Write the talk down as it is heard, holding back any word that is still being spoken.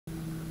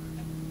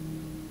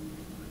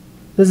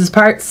This is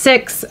part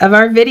 6 of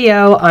our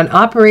video on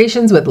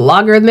operations with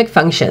logarithmic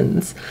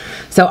functions.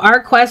 So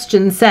our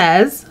question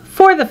says,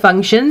 for the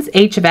functions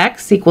h of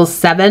x equals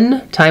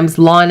 7 times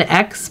ln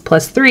x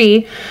plus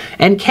 3,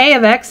 and k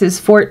of x is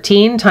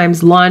 14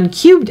 times ln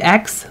cubed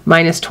x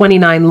minus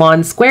 29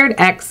 ln squared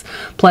x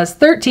plus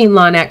 13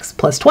 ln x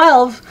plus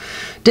 12,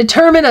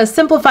 determine a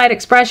simplified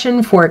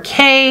expression for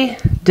k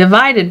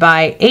divided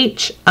by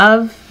h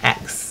of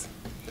x.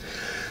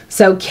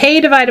 So k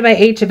divided by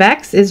h of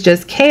x is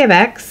just k of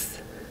x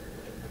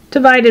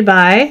divided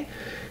by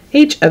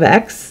h of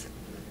x.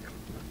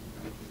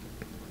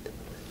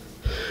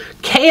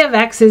 K of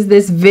x is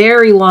this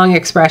very long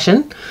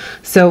expression.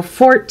 So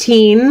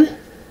 14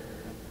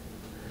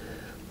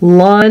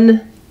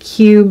 ln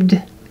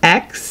cubed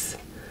x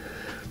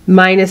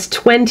minus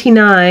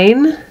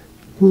 29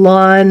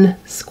 ln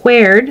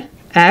squared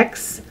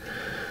x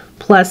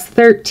plus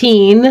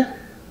 13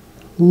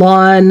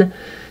 ln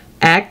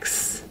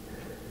x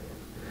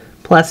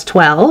plus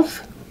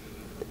 12.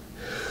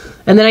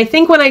 And then I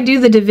think when I do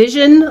the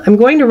division, I'm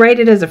going to write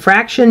it as a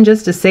fraction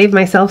just to save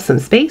myself some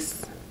space.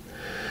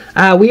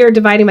 We are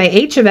dividing by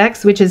h of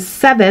x, which is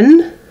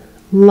 7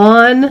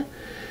 ln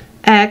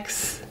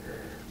x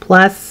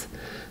plus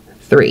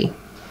 3.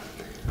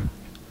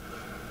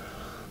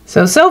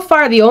 So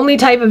far the only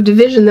type of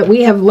division that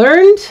we have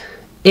learned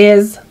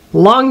is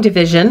long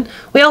division.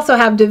 We also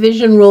have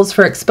division rules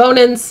for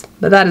exponents,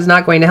 but that is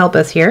not going to help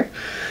us here.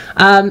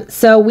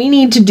 So we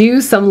need to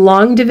do some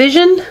long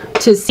division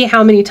to see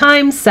how many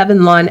times 7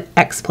 ln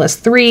x plus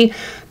 3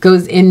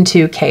 goes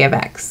into k of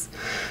x.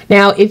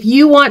 Now, if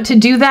you want to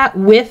do that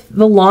with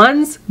the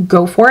lns,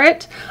 go for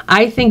it.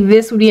 I think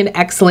this would be an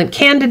excellent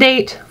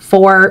candidate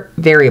for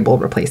variable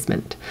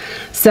replacement.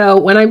 So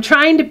when I'm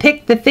trying to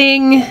pick the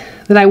thing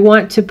that I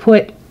want to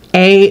put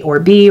A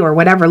or B or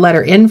whatever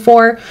letter in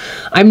for,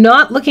 I'm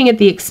not looking at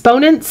the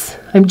exponents.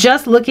 I'm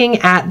just looking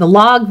at the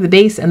log, the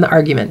base, and the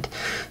argument.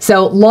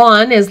 So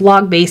ln is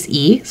log base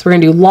e. So we're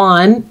going to do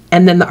ln,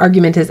 and then the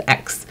argument is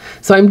x.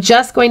 So I'm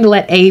just going to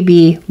let A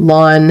be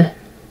ln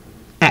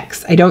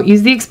x. I don't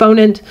use the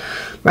exponent,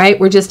 right?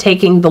 We're just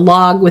taking the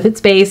log with its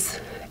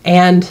base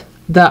and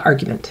the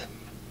argument.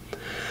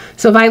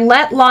 So if I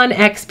let ln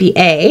x be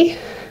A,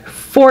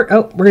 we're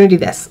going to do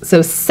this.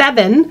 So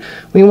 7,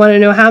 we want to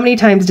know how many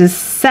times does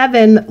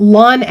 7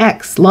 ln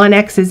x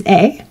is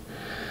A,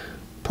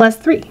 plus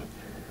 3.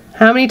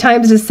 How many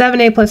times does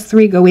 7a plus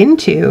 3 go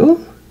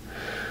into?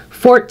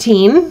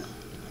 14.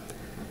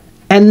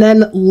 And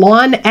then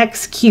ln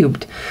x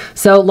cubed.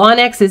 So ln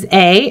x is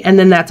A, and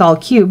then that's all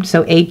cubed,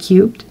 so A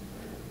cubed.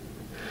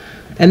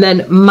 And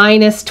then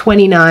minus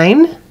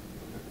 29.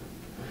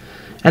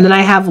 And then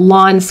I have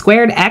ln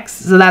squared x,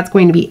 so that's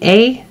going to be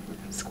A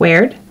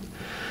squared.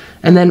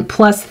 And then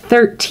plus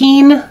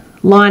 13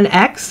 ln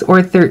x,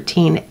 or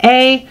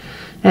 13a,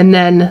 and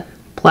then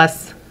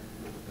plus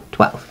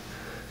 12.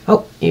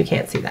 Oh, you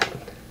can't see that.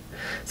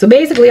 So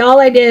basically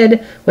all I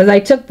did was I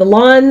took the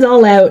lns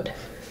all out,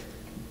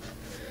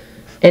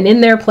 and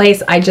in their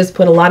place I just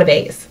put a lot of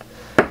a's.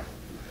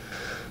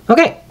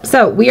 Okay,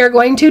 so we are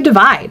going to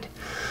divide.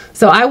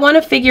 So I want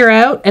to figure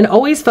out, and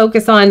always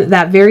focus on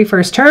that very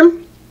first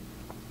term,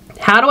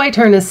 how do I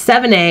turn a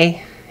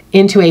 7a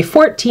into a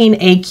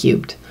 14a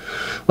cubed?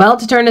 Well,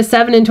 to turn a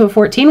 7 into a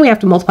 14, we have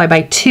to multiply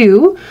by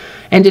 2.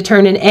 And to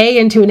turn an a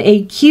into an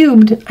a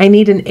cubed, I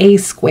need an a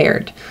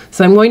squared.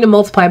 So I'm going to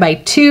multiply by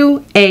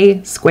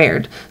 2a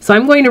squared. So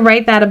I'm going to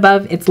write that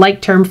above its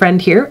like term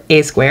friend here,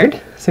 a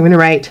squared. So I'm going to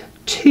write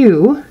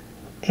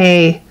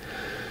 2a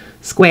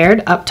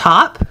squared up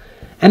top.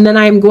 And then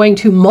I'm going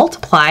to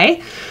multiply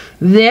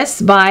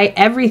this by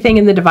everything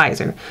in the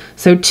divisor.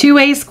 So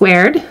 2a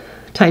squared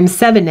times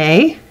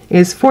 7a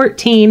is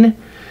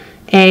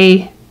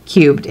 14a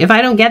cubed. If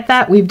I don't get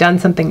that, we've done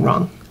something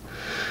wrong.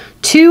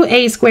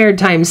 2a squared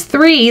times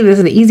 3, this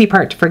is the easy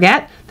part to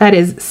forget, that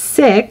is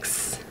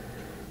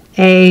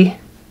 6a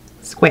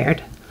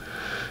squared.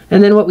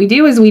 And then what we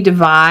do is we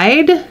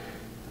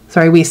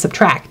we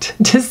subtract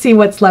to see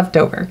what's left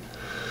over.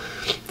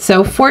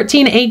 So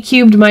 14a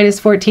cubed minus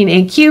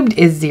 14a cubed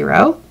is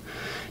 0.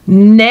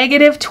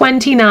 Negative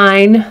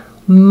 29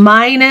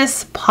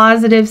 minus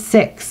positive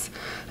 6.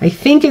 I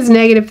think is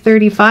negative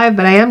 35,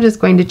 but I am just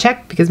going to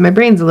check because my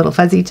brain's a little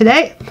fuzzy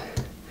today.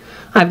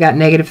 I've got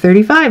negative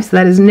 35, so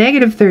that is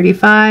negative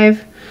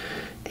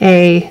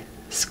 35a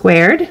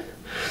squared.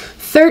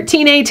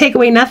 13a take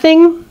away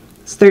nothing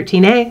is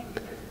 13a.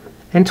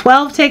 And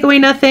 12 take away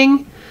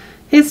nothing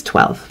is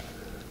 12.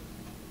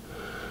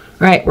 All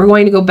right, we're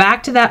going to go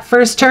back to that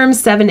first term,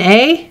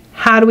 7a.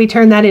 How do we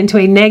turn that into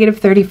a negative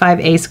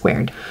 35a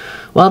squared?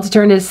 Well, to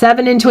turn a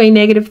 7 into a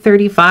negative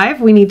 35,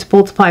 we need to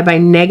multiply by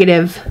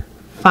negative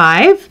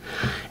 5.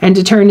 And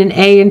to turn an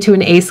a into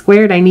an a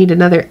squared, I need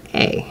another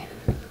a.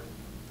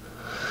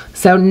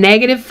 So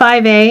negative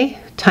 5a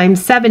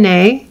times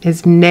 7a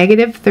is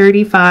negative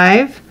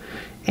 35a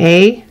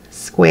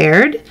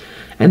squared.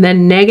 And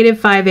then negative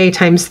 5a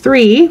times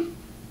 3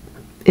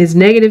 is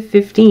negative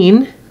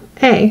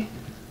 15a.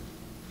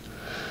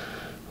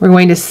 We're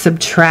going to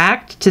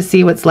subtract to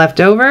see what's left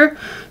over.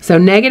 So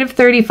negative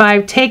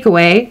 35 take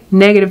away,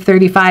 negative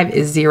 35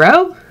 is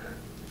 0.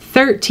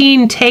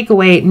 13 take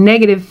away,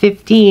 negative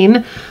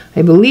 15,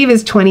 I believe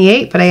is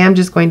 28, but I am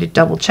just going to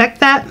double check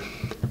that.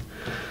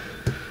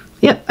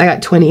 Yep, I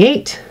got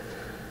 28.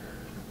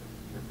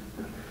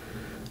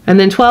 And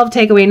then 12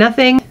 take away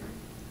nothing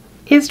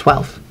is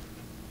 12.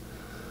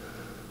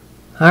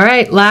 All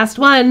right, last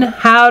one.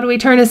 How do we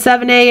turn a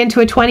 7a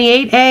into a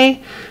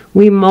 28a?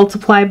 We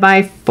multiply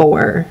by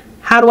 4.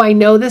 How do I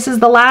know this is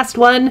the last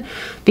one?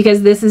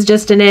 Because this is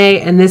just an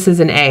A and this is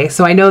an A.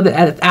 So I know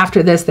that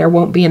after this there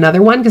won't be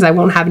another one because I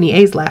won't have any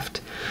A's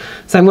left.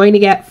 So I'm going to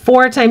get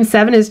 4 times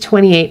 7 is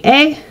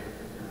 28A.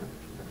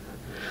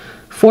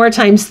 4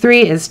 times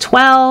 3 is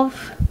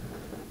 12.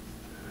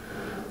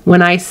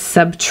 When I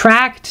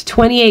subtract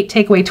 28,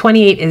 take away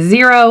 28 is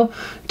 0.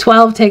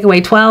 12 take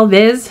away 12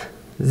 is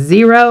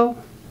 0.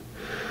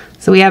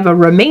 So we have a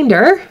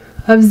remainder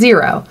of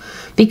 0.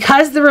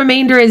 Because the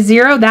remainder is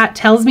 0, that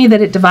tells me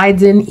that it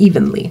divides in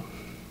evenly.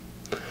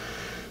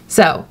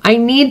 So I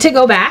need to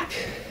go back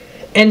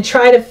and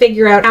try to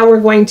figure out how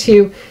we're going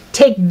to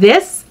take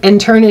this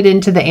and turn it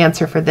into the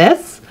answer for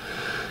this.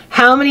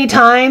 How many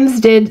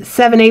times did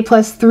 7a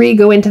plus 3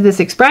 go into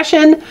this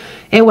expression?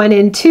 It went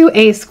in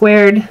 2a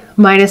squared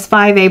minus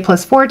 5a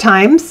plus 4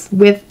 times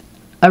with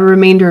a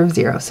remainder of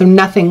 0. So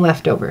nothing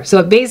left over. So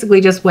it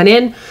basically just went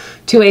in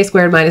 2a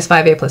squared minus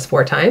 5a plus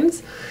 4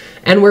 times.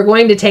 And we're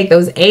going to take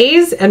those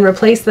a's and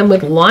replace them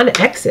with ln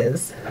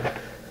x's.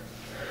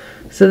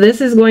 So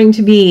this is going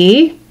to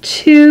be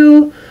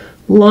 2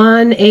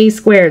 ln a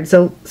squared.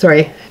 So,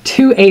 sorry,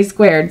 2a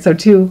squared. So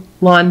 2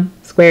 ln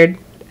squared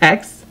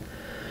x.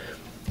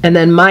 And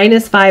then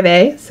minus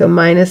 5a. So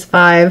minus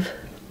 5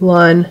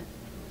 ln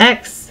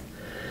x.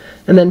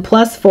 And then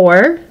plus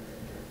 4.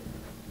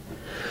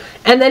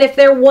 And then if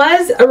there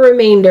was a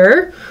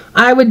remainder,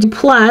 I would do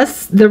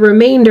plus the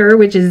remainder,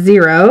 which is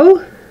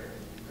 0,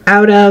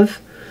 out of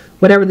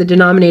whatever the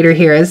denominator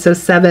here is, so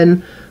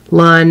 7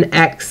 ln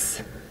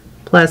x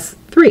plus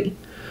 3.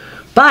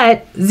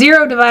 But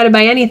 0 divided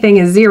by anything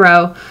is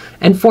 0,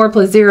 and 4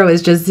 plus 0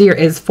 is just 0,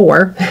 is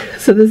 4.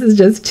 So this is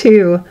just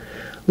 2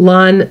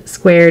 ln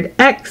squared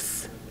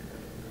x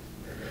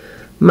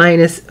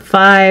minus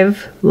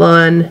 5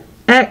 ln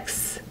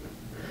x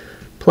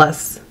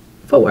plus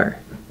 4.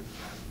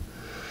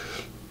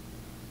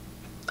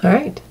 All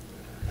right.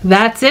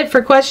 That's it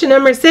for question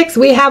number 6.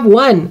 We have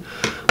one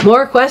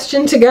more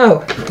question to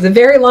go. It's a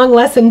very long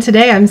lesson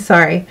today. I'm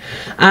sorry.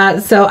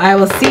 So I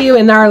will see you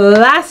in our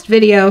last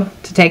video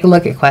to take a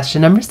look at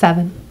question number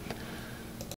 7.